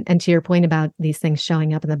strongly. And to your point about these things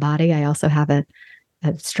showing up in the body, I also have a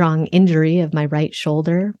strong injury of my right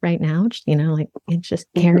shoulder right now, like it's just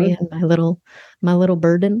carrying my little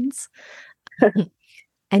burdens.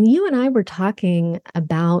 And you and I were talking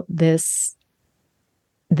about this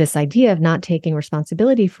idea of not taking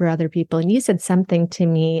responsibility for other people. And you said something to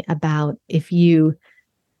me about if you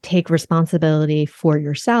take responsibility for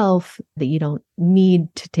yourself, that you don't need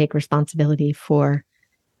to take responsibility for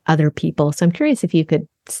other people. So I'm curious if you could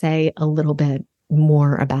say a little bit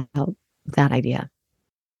more about that idea.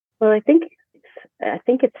 Well, I think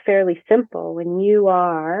it's fairly simple. When you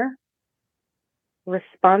are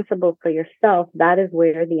responsible for yourself, that is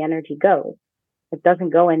where the energy goes. It doesn't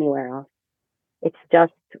go anywhere else. It's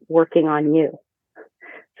just working on you.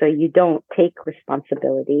 So you don't take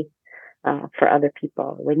responsibility. for other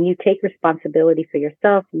people. When you take responsibility for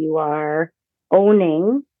yourself, you are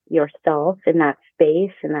owning yourself in that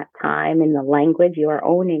space, in that time, in the language. You are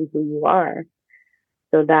owning who you are,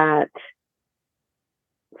 so that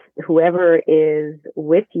whoever is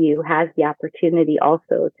with you has the opportunity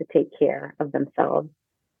also to take care of themselves.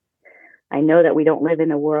 I know that we don't live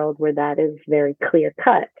in a world where that is very clear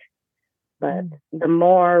cut, but the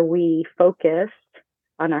more we focus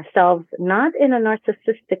on ourselves, not in a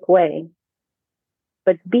narcissistic way,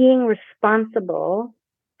 but being responsible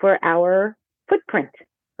for our footprint,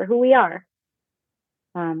 for who we are,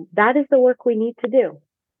 that is the work we need to do.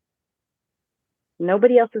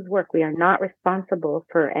 Nobody else's work. We are not responsible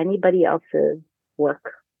for anybody else's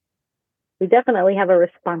work. We definitely have a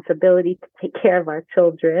responsibility to take care of our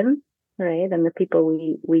children, right? And the people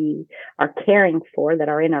we are caring for that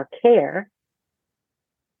are in our care.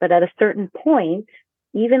 But at a certain point,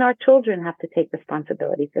 even our children have to take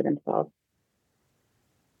responsibility for themselves,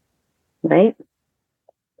 right?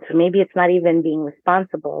 So maybe it's not even being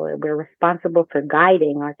responsible. We're responsible for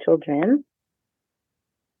guiding our children,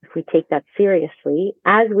 if we take that seriously,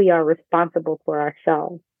 as we are responsible for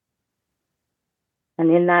ourselves. And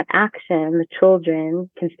in that action, the children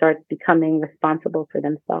can start becoming responsible for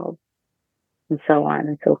themselves, and so on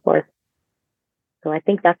and so forth. So I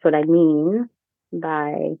think that's what I mean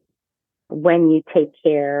by when you take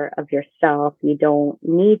care of yourself, you don't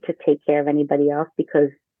need to take care of anybody else, because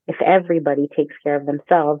if everybody takes care of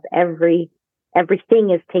themselves, everything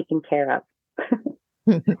is taken care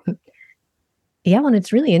of. Yeah, well,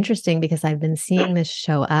 it's really interesting because I've been seeing this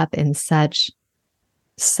show up in such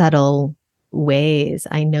subtle ways.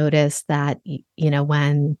 I notice that,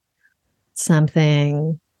 when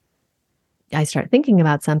I start thinking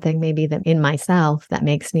about something maybe that in myself that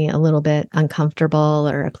makes me a little bit uncomfortable,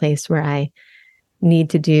 or a place where I need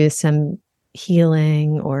to do some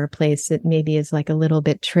healing, or a place that maybe is like a little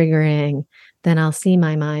bit triggering, then I'll see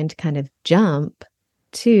my mind kind of jump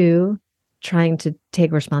to trying to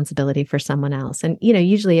take responsibility for someone else. And,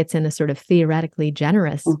 usually it's in a sort of theoretically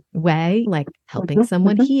generous way, like helping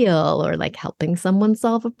someone heal, or like helping someone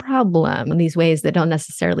solve a problem, in these ways that don't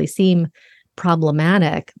necessarily seem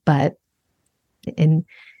problematic, but in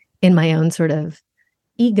my own sort of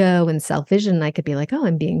ego and self-vision, I could be like, oh,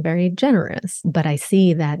 I'm being very generous. But I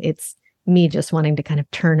see that it's me just wanting to kind of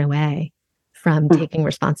turn away from taking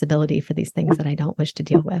responsibility for these things that I don't wish to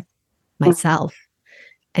deal with myself.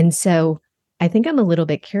 And so I think I'm a little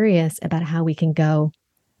bit curious about how we can go.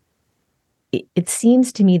 It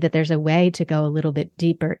seems to me that there's a way to go a little bit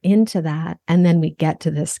deeper into that. And then we get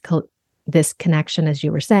to this connection, as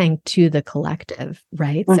you were saying, to the collective,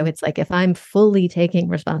 right? So it's like, if I'm fully taking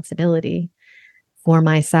responsibility for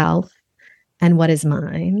myself and what is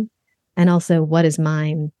mine, and also what is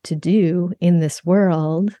mine to do in this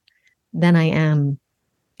world, then I am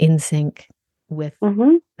in sync with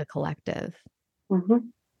the collective.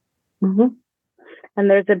 And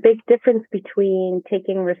there's a big difference between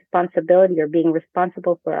taking responsibility or being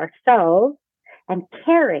responsible for ourselves and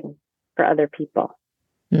caring for other people.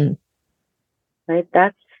 Right?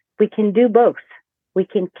 We can do both. We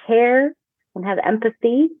can care and have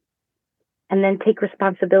empathy, and then take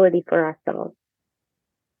responsibility for ourselves.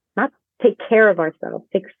 Not take care of ourselves,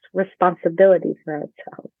 take responsibility for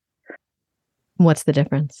ourselves. What's the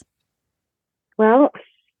difference? Well,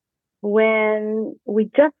 when we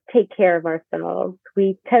just take care of ourselves,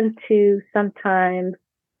 we tend to sometimes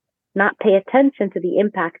not pay attention to the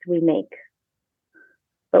impact we make.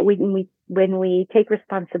 But when we take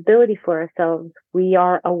responsibility for ourselves, we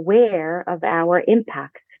are aware of our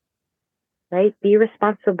impact, right? Be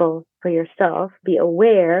responsible for yourself. Be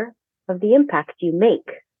aware of the impact you make.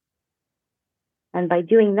 And by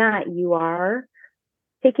doing that, you are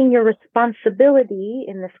taking your responsibility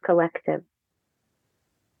in this collective.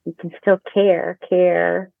 You can still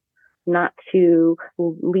care not to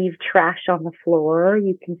leave trash on the floor.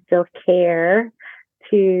 You can still care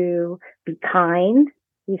to be kind.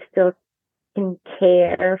 You still can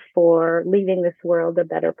care for leaving this world a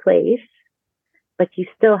better place, but you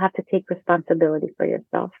still have to take responsibility for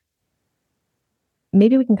yourself.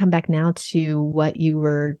 Maybe we can come back now to what you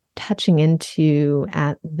were touching into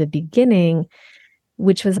at the beginning,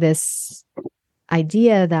 which was this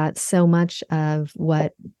idea that so much of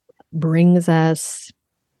what brings us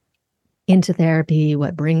into therapy,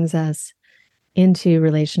 what brings us into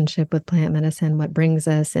relationship with plant medicine, what brings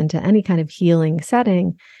us into any kind of healing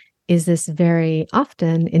setting, is this very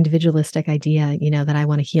often individualistic idea, that I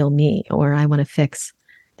want to heal me, or I want to fix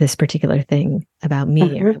this particular thing about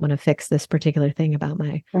me, or I want to fix this particular thing about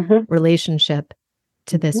my relationship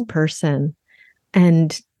to this person.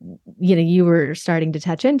 And, you were starting to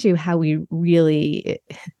touch into how we really,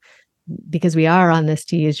 because we are on this,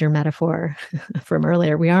 to use your metaphor from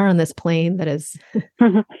earlier, we are on this plane that is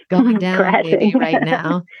going down maybe right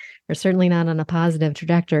now. We're certainly not on a positive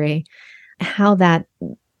trajectory. How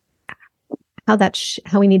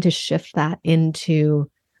we need to shift that into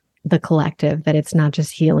the collective, that it's not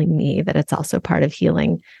just healing me, that it's also part of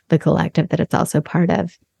healing the collective, that it's also part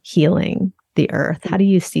of healing the earth. How do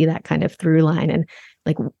you see that kind of through line? And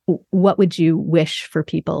like, what would you wish for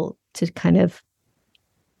people to kind of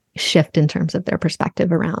shift in terms of their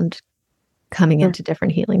perspective around coming into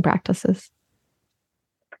different healing practices?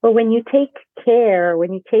 Well, when you take care,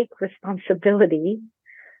 when you take responsibility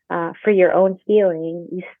for your own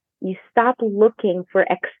healing, you stop looking for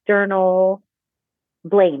external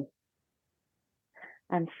blame.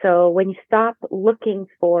 And so when you stop looking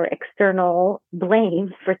for external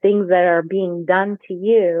blame for things that are being done to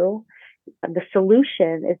you, the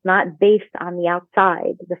solution is not based on the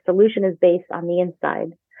outside. The solution is based on the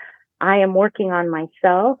inside. I am working on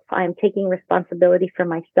myself. I am taking responsibility for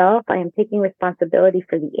myself. I am taking responsibility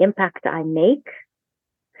for the impact I make.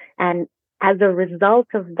 And as a result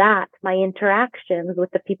of that, my interactions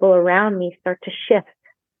with the people around me start to shift.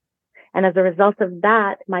 And as a result of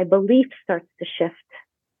that, my belief starts to shift.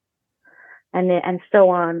 And so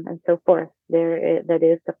on and so forth. That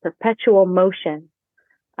is the perpetual motion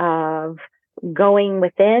of going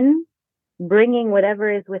within, bringing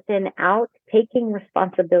whatever is within out, taking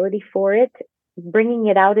responsibility for it, bringing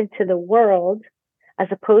it out into the world, as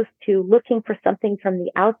opposed to looking for something from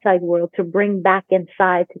the outside world to bring back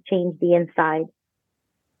inside to change the inside.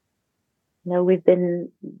 We've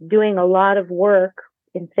been doing a lot of work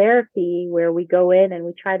in therapy where we go in and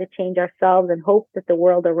we try to change ourselves and hope that the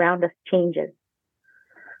world around us changes.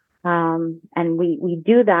 And we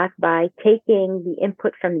do that by taking the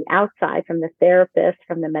input from the outside, from the therapist,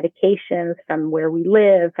 from the medications, from where we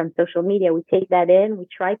live, from social media. We take that in, we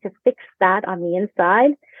try to fix that on the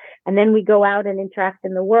inside, and then we go out and interact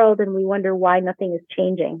in the world and we wonder why nothing is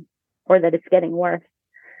changing or that it's getting worse.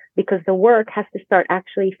 Because the work has to start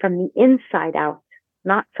actually from the inside out,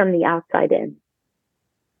 not from the outside in.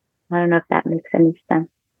 I don't know if that makes any sense.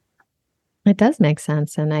 It does make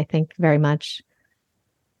sense. And I think very much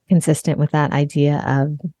consistent with that idea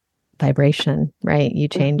of vibration, right? You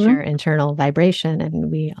change your internal vibration, and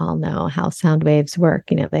we all know how sound waves work.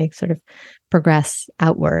 They sort of progress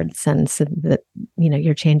outwards. And so that,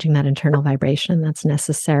 you're changing that internal vibration, that's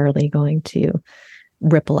necessarily going to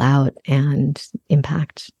ripple out and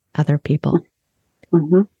impact other people.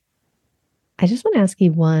 Mm-hmm. I just want to ask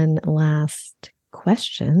you one last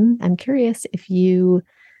question. I'm curious if you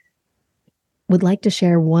would like to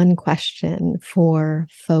share one question for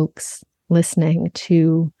folks listening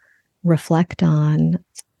to reflect on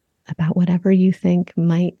about whatever you think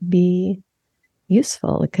might be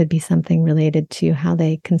useful. It could be something related to how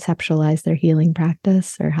they conceptualize their healing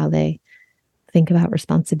practice, or how they think about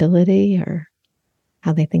responsibility, or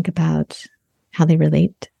how they think about how they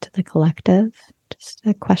relate to the collective. Just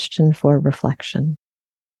a question for reflection.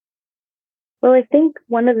 Well, I think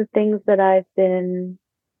one of the things that I've been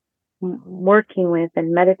working with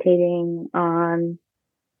and meditating on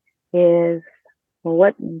is,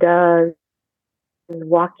 what does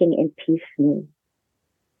walking in peace mean?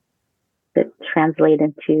 That translate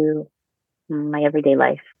into my everyday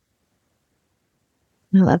life.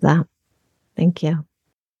 I love that. Thank you.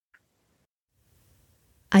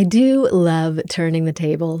 I do love turning the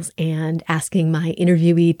tables and asking my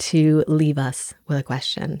interviewee to leave us with a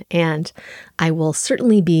question. And I will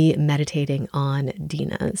certainly be meditating on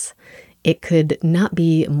Dina's. It could not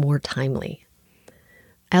be more timely.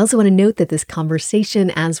 I also want to note that this conversation,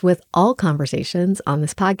 as with all conversations on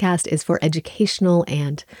this podcast, is for educational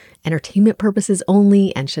and entertainment purposes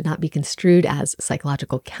only and should not be construed as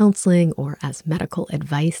psychological counseling or as medical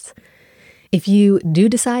advice. If you do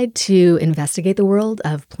decide to investigate the world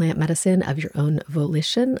of plant medicine of your own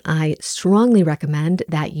volition, I strongly recommend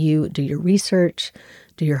that you do your research,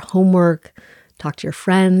 do your homework, talk to your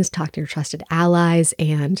friends, talk to your trusted allies,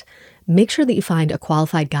 and make sure that you find a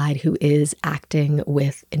qualified guide who is acting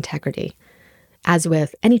with integrity. As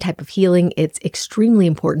with any type of healing, it's extremely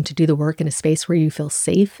important to do the work in a space where you feel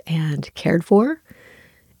safe and cared for,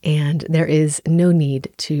 and there is no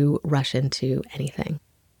need to rush into anything.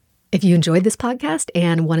 If you enjoyed this podcast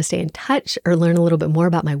and want to stay in touch or learn a little bit more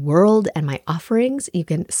about my world and my offerings, you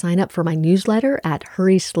can sign up for my newsletter at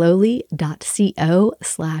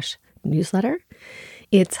hurryslowly.co/newsletter.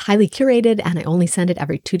 It's highly curated and I only send it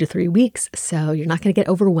every 2 to 3 weeks, so you're not going to get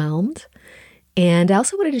overwhelmed. And I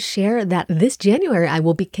also wanted to share that this January, I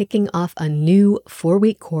will be kicking off a new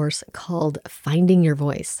 4-week course called Finding Your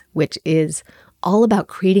Voice, which is all about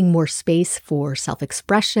creating more space for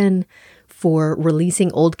self-expression, for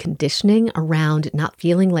releasing old conditioning around not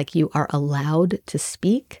feeling like you are allowed to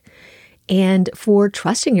speak, and for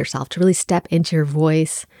trusting yourself to really step into your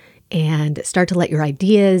voice and start to let your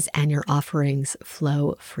ideas and your offerings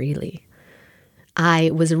flow freely.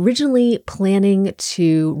 I was originally planning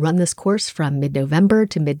to run this course from mid-November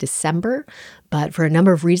to mid-December, but for a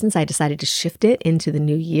number of reasons, I decided to shift it into the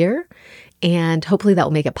new year. And hopefully that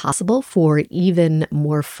will make it possible for even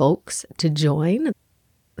more folks to join.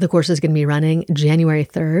 The course is going to be running January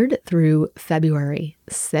 3rd through February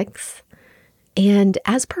 6th. And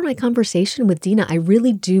as per my conversation with Dina, I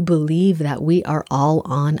really do believe that we are all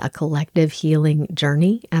on a collective healing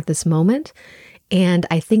journey at this moment. And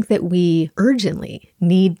I think that we urgently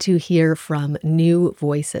need to hear from new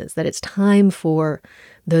voices, that it's time for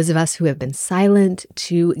those of us who have been silent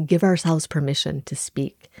to give ourselves permission to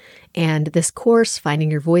speak. And this course,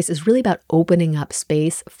 Finding Your Voice, is really about opening up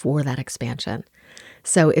space for that expansion.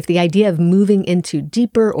 So if the idea of moving into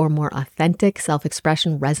deeper or more authentic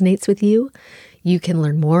self-expression resonates with you, you can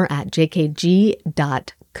learn more at jkg.co/voice.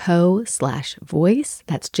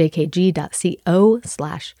 That's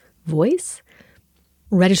jkg.co/voice.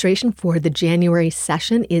 Registration for the January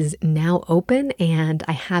session is now open, and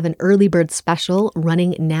I have an early bird special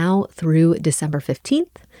running now through December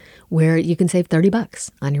 15th, where you can save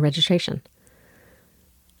 $30 on your registration.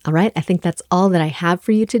 All right, I think that's all that I have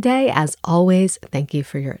for you today. As always, thank you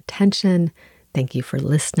for your attention. Thank you for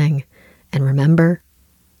listening. And remember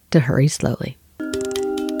to hurry slowly.